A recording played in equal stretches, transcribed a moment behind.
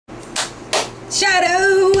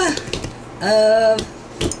Shadow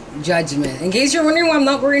of Judgment. In case you're wondering why I'm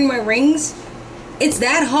not wearing my rings, it's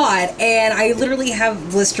that hot and I literally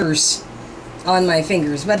have blisters on my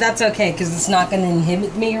fingers. But that's okay because it's not going to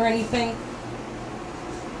inhibit me or anything.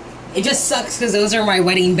 It just sucks because those are my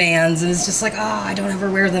wedding bands and it's just like, oh, I don't ever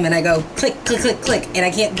wear them. And I go click, click, click, click. And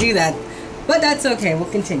I can't do that. But that's okay. We'll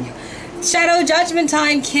continue. Shadow Judgment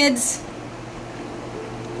time, kids.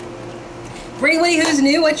 For anybody who's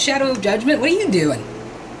new, what's Shadow of Judgment? What are you doing?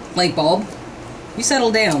 Light bulb? You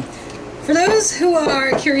settle down. For those who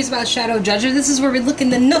are curious about Shadow of Judgment, this is where we look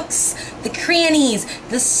in the nooks, the crannies,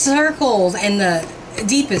 the circles, and the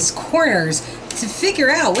deepest corners to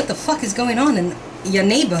figure out what the fuck is going on in your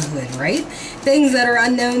neighborhood, right? Things that are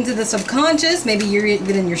unknown to the subconscious. Maybe you're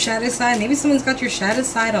even in your shadow side. Maybe someone's got your shadow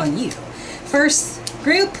side on you. First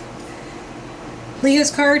group,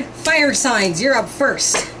 Leo's card, fire signs. You're up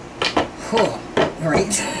first. Cool.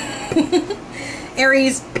 Alright.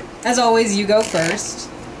 Aries, as always, you go first.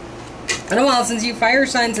 It's been a while since you fire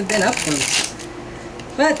signs have been up first.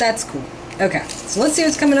 But that's cool. Okay, so let's see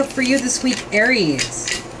what's coming up for you this week,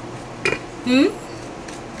 Aries.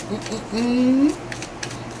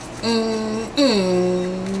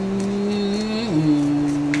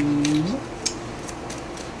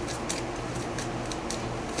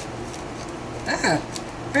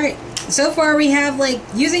 Alright. So far we have, like,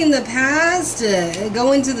 using the past to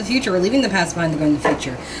go into the future, or leaving the past behind to go into the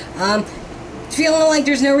future. Feeling like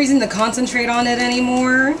there's no reason to concentrate on it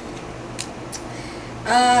anymore.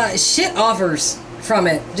 Shit offers from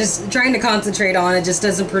it. Just trying to concentrate on it just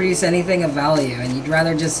doesn't produce anything of value, and you'd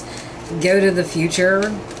rather just go to the future.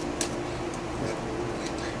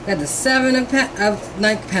 Got the Seven of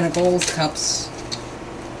Pentacles, Cups.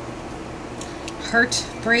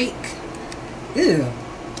 Heartbreak. Ew.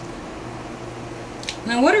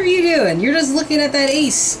 Now what are you doing? You're just looking at that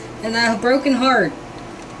ace and that broken heart.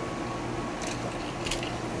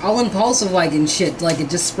 All impulsive like and shit. Like it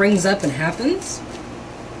just springs up and happens.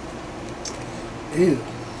 Ooh.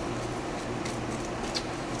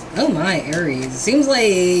 Oh my, Aries. Seems like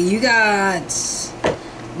you got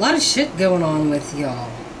a lot of shit going on with y'all.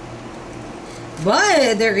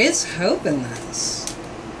 But there is hope in this.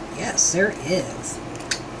 Yes, there is.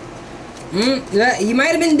 You might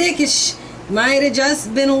have been dickish. Might have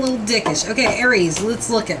just been a little dickish. Okay, Aries, let's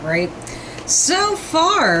look at, right? So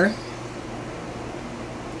far,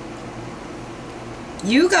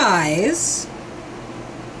 you guys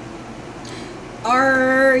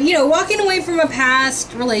are, you know, walking away from a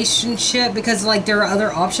past relationship because, like, there are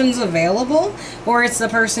other options available, or it's the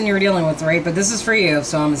person you're dealing with, right? But this is for you,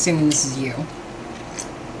 so I'm assuming this is you.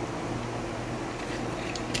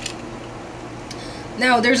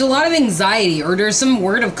 Now, there's a lot of anxiety, or there's some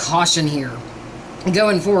word of caution here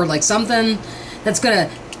going forward, like something that's gonna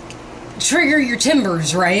trigger your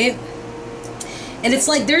timbers, right? And it's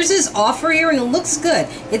like there's this offer here and it looks good.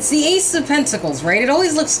 It's the Ace of Pentacles, right? It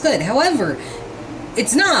always looks good. However,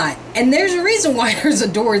 it's not. And there's a reason why there's a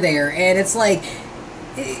door there. And it's like,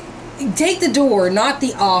 take the door, not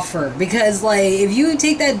the offer. Because, like, if you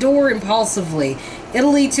take that door impulsively,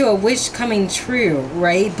 it'll lead to a wish coming true,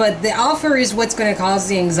 right? But the offer is what's going to cause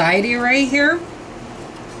the anxiety right here.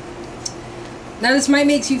 Now, this might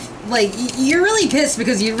make you, like, you're really pissed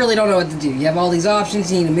because you really don't know what to do. You have all these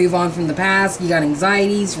options. You need to move on from the past. You got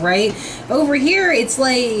anxieties, right? Over here, it's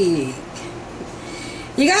like,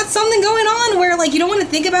 you got something going on where, like, you don't want to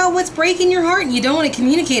think about what's breaking your heart and you don't want to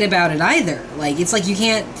communicate about it either. Like, it's like you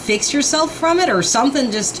can't fix yourself from it, or something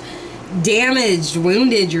just damaged,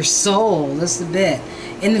 wounded your soul just a bit.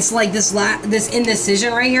 And it's like this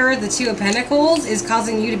indecision right here, the Two of Pentacles, is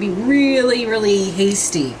causing you to be really, really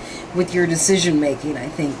hasty with your decision making, I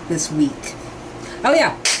think, this week. Oh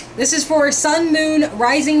yeah, this is for Sun, Moon,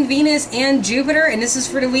 Rising, Venus, and Jupiter, and this is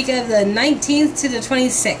for the week of the 19th to the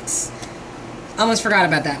 26th. Almost forgot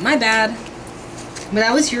about that. My bad. But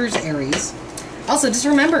that was yours, Aries. Also, just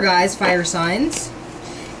remember, guys, fire signs.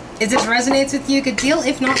 If this resonates with you, good deal.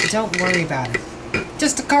 If not, don't worry about it.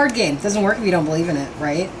 Just a card game. Doesn't work if you don't believe in it,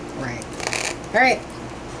 right? Right. Alright.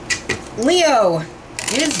 Leo,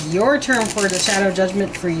 it is your turn for the Shadow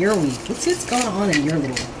Judgment for your week. Let's see what's going on in your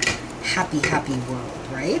little happy, happy world,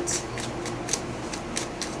 right?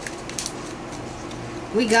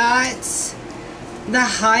 We got the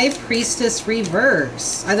High Priestess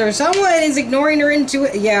reverse. Either someone is ignoring her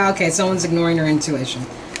intuition. Yeah, okay, someone's ignoring her intuition.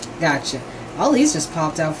 Gotcha. All these just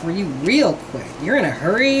popped out for you real quick. You're in a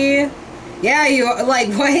hurry. Yeah, you are. Like,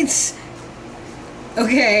 what?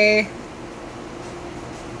 Okay.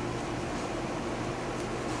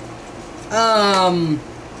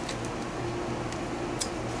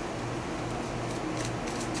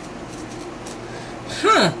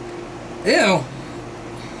 Huh. Ew.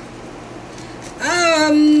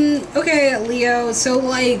 Okay, Leo, so,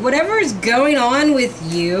 like, whatever's going on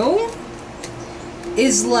with you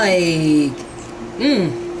is, like,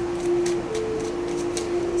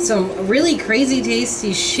 some really crazy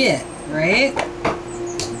tasty shit, right?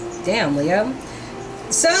 Damn, Leo.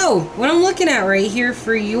 So, what I'm looking at right here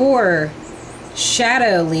for your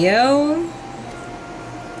shadow, Leo...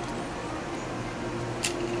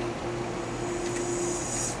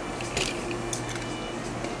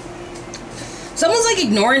 someone's, like,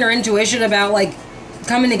 ignoring her intuition about, like,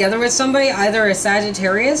 coming together with somebody, either a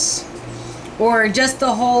Sagittarius or just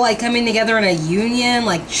the whole, like, coming together in a union,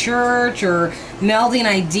 like church, or melding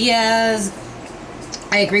ideas.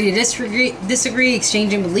 I agree to disagree,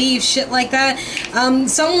 exchanging beliefs, shit like that.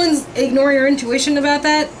 Someone's ignoring her intuition about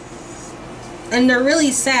that, and they're really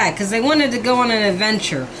sad because they wanted to go on an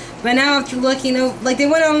adventure. But now after looking, like, they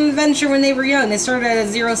went on an adventure when they were young. They started at a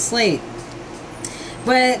zero slate.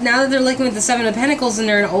 But now that they're looking with the Seven of Pentacles and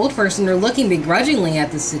they're an old person, they're looking begrudgingly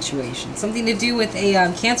at this situation. Something to do with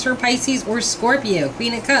a Cancer, Pisces, or Scorpio,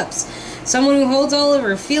 Queen of Cups. Someone who holds all of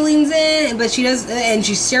her feelings in, but she does, and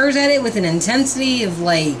she stares at it with an intensity of,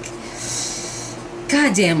 like,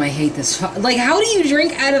 God damn, I hate this. Like, how do you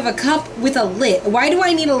drink out of a cup with a lid? Why do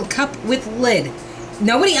I need a cup with lid?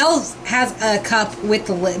 Nobody else has a cup with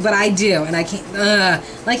the lid, but I do, and I can't,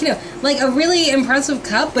 like, you know, like a really impressive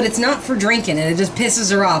cup, but it's not for drinking, and it just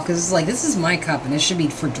pisses her off, because it's like, this is my cup, and it should be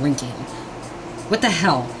for drinking. What the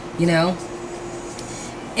hell, you know?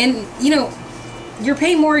 And, you know, you're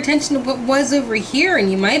paying more attention to what was over here,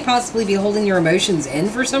 and you might possibly be holding your emotions in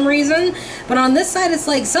for some reason, but on this side, it's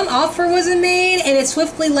like, some offer wasn't made, and it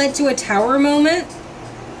swiftly led to a tower moment.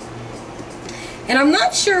 And I'm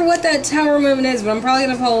not sure what that tower moment is, but I'm probably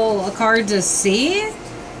going to pull a card to see.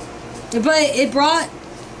 But it brought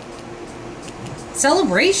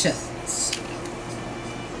celebrations.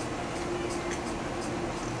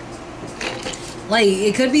 Like,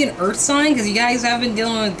 it could be an earth sign, because you guys have been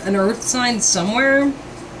dealing with an earth sign somewhere.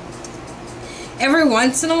 Every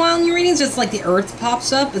once in a while in your readings, just like the earth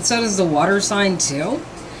pops up, and so does the water sign too.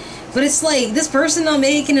 But it's like, this person not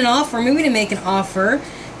making an offer, maybe to make an offer,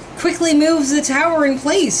 quickly moves the tower in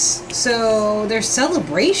place. So there's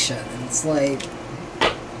celebration. It's like,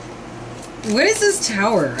 what is this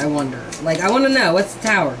tower, I wonder? Like, I want to know, what's the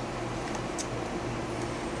tower?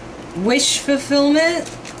 Wish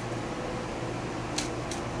fulfillment?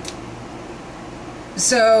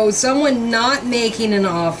 So someone not making an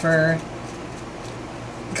offer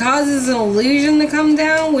causes an illusion to come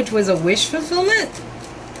down, which was a wish fulfillment?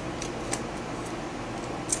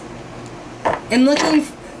 And looking...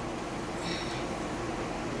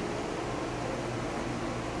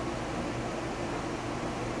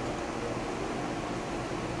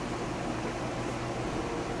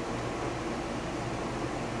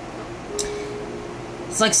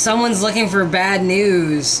 it's like someone's looking for bad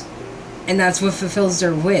news, and that's what fulfills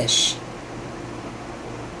their wish.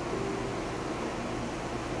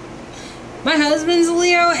 My husband's a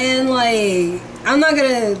Leo, and, like, I'm not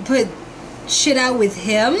gonna put shit out with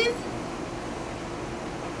him.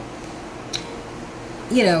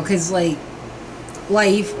 You know, because, like,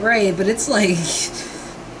 life, right? But it's like,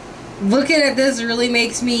 looking at this really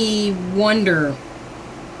makes me wonder.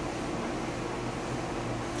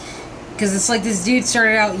 Because it's like this dude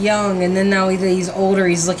started out young, and then now he's older,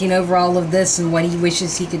 he's looking over all of this and what he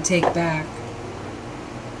wishes he could take back.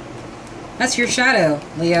 That's your shadow,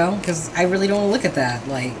 Leo, because I really don't want to look at that.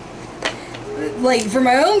 Like, for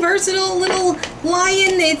my own personal little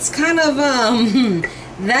lion, it's kind of,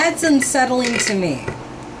 that's unsettling to me.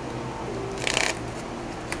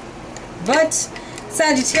 But,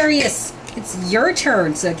 Sagittarius, it's your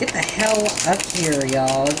turn, so get the hell up here,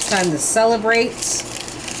 y'all. It's time to celebrate.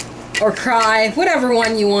 Or cry, whatever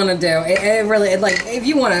one you want to do. It really, like, if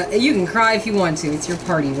you want to, you can cry if you want to. It's your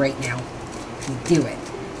party right now. Do it.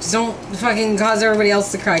 Just don't fucking cause everybody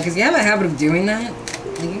else to cry, because you have a habit of doing that.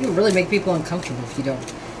 Like, you can really make people uncomfortable if you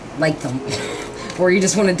don't like them. Or you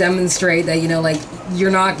just want to demonstrate that, you know, like, you're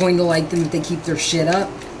not going to like them if they keep their shit up.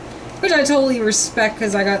 Which I totally respect,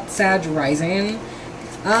 because I got Sag rising.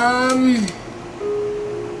 I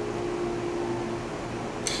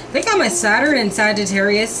think I got my Saturn in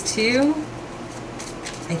Sagittarius too.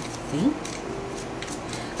 I think.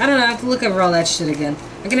 I don't know, I have to look over all that shit again.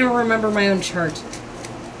 I can never remember my own chart.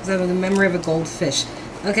 Because I have the memory of a goldfish.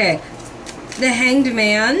 Okay. The Hanged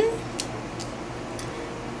Man.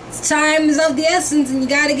 Time is of the essence, and you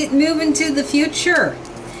gotta get moving to the future.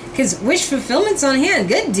 Because wish fulfillment's on hand.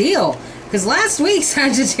 Good deal. Because last week,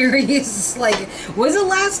 Sagittarius, like, was it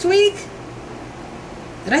last week?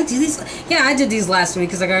 Did I do these? Yeah, I did these last week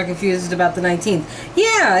because I got confused about the 19th.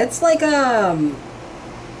 Yeah, it's like,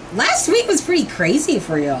 last week was pretty crazy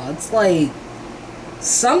for y'all. It's like,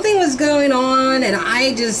 something was going on, and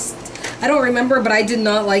I don't remember, but I did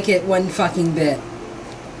not like it one fucking bit.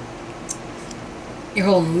 Your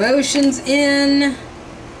whole emotions in.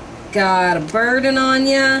 Got a burden on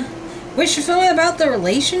ya. Wish you feeling about the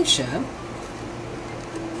relationship.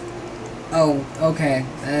 Oh, okay.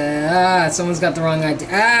 Someone's got the wrong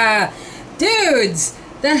idea. Dudes!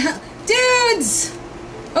 The hell? Dudes!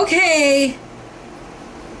 Okay.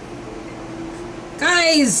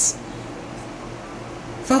 Guys!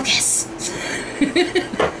 Focus.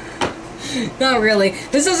 Not really.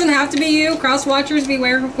 This doesn't have to be you. Cross-watchers,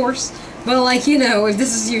 beware, of course. But, like, you know, if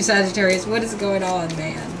this is you, Sagittarius, what is going on,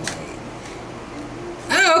 man? Like,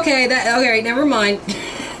 oh, okay. Okay, never mind.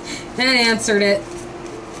 That answered it.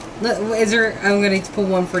 Is there... I'm going to pull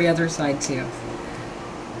one for the other side, too.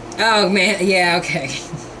 Oh, man. Yeah, okay.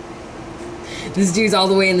 This dude's all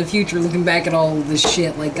the way in the future looking back at all this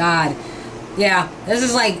shit. Like, God. Yeah. This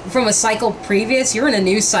is, like, from a cycle previous. You're in a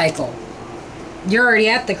new cycle. You're already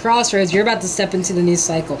at the crossroads. You're about to step into the new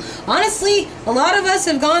cycle. Honestly, a lot of us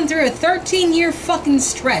have gone through a 13-year fucking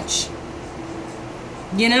stretch.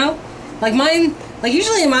 You know? Like, mine... Like,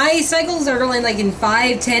 usually my cycles are going, like, in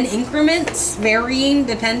 5-10 increments, varying,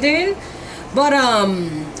 depending. But, a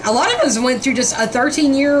lot of us went through just a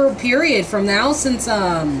 13-year period from now since,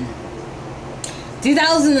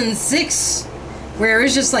 2006, where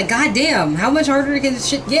it's just like, God damn, how much harder can this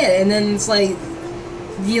shit get? And then it's like,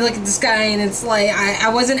 you look at this guy and it's like, I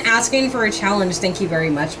wasn't asking for a challenge, thank you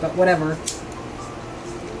very much, but whatever.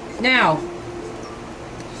 Now,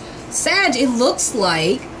 Sag, it looks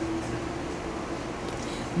like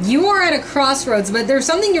you are at a crossroads, but there's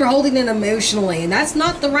something you're holding in emotionally, and that's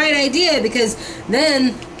not the right idea, because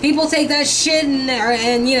then people take that shit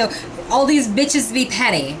and you know, all these bitches be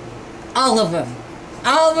petty. All of them.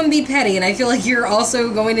 All of them be petty, and I feel like you're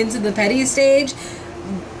also going into the petty stage,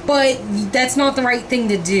 but that's not the right thing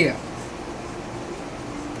to do.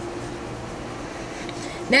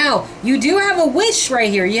 Now, you do have a wish right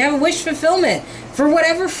here. You have a wish fulfillment. For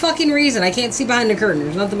whatever fucking reason. I can't see behind the curtain.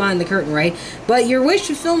 There's nothing behind the curtain, right? But your wish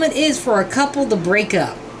fulfillment is for a couple to break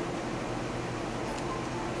up.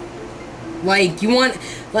 Like, you want...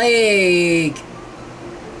 Like,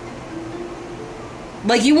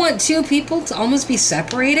 you want two people to almost be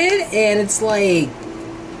separated, and it's like...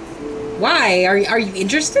 Why? Are you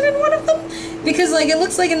interested in one of them? Because, like, it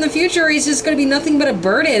looks like in the future it's just going to be nothing but a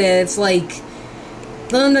burden, and it's like...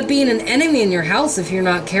 They'll end up being an enemy in your house if you're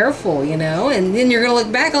not careful, you know? And then you're going to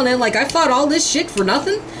look back on it like, I fought all this shit for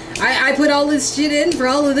nothing? I put all this shit in for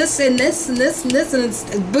all of this and this and this and this, and it's,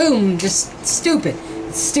 boom, just stupid.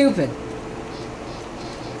 It's stupid.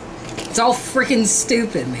 It's all freaking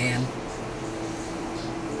stupid, man.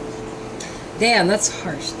 Damn, that's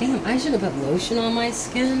harsh. Damn, I should have put lotion on my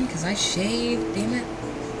skin because I shaved, damn it.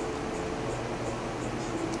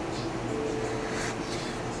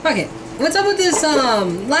 Fuck it. What's up with this,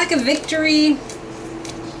 lack of victory?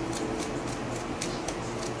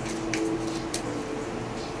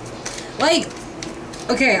 Like,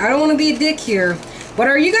 okay, I don't want to be a dick here, but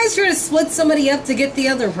are you guys trying to split somebody up to get the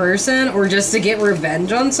other person, or just to get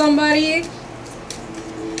revenge on somebody?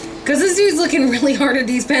 Because this dude's looking really hard at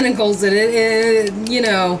these pentacles, and you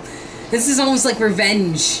know, this is almost like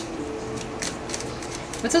revenge.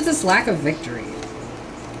 What's up with this lack of victory?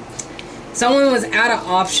 Someone was out of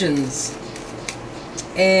options,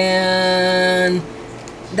 and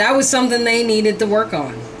that was something they needed to work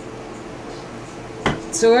on.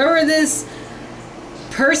 So whoever this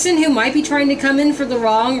person who might be trying to come in for the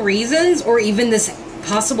wrong reasons, or even this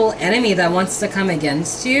possible enemy that wants to come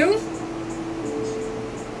against you,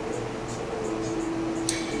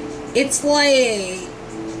 it's like,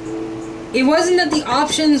 it wasn't that the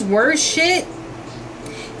options were shit,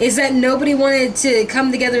 is that nobody wanted to come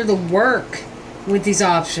together to work with these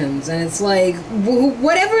options. And it's like,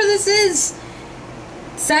 whatever this is,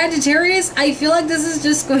 Sagittarius, I feel like this is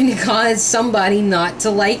just going to cause somebody not to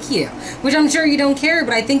like you. Which I'm sure you don't care,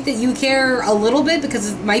 but I think that you care a little bit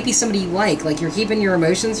because it might be somebody you like. Like, you're keeping your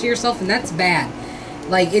emotions to yourself, and that's bad.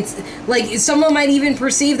 Like, it's like someone might even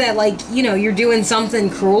perceive that, like, you know, you're doing something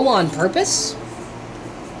cruel on purpose.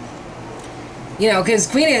 You know, because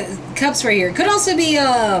Queen of Cups right here could also be,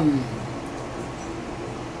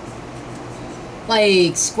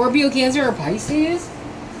 like, Scorpio, Cancer, or Pisces.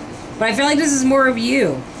 But I feel like this is more of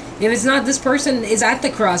you. If it's not, this person is at the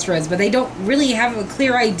crossroads, but they don't really have a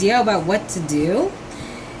clear idea about what to do.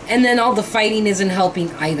 And then all the fighting isn't helping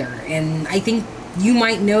either. And I think you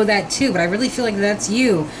might know that too, but I really feel like that's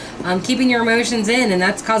you keeping your emotions in, and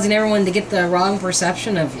that's causing everyone to get the wrong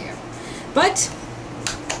perception of you. But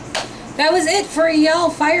that was it for y'all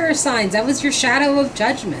fire signs. That was your shadow of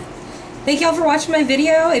judgment. Thank y'all for watching my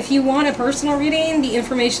video. If you want a personal reading, the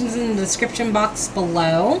information's in the description box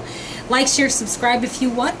below. Like, share, subscribe if you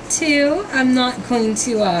want to. I'm not going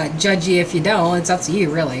to judge you if you don't. It's up to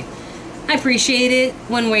you, really. I appreciate it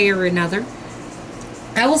one way or another.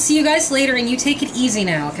 I will see you guys later, and you take it easy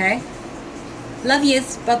now, okay? Love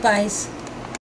yous. Bye-byes.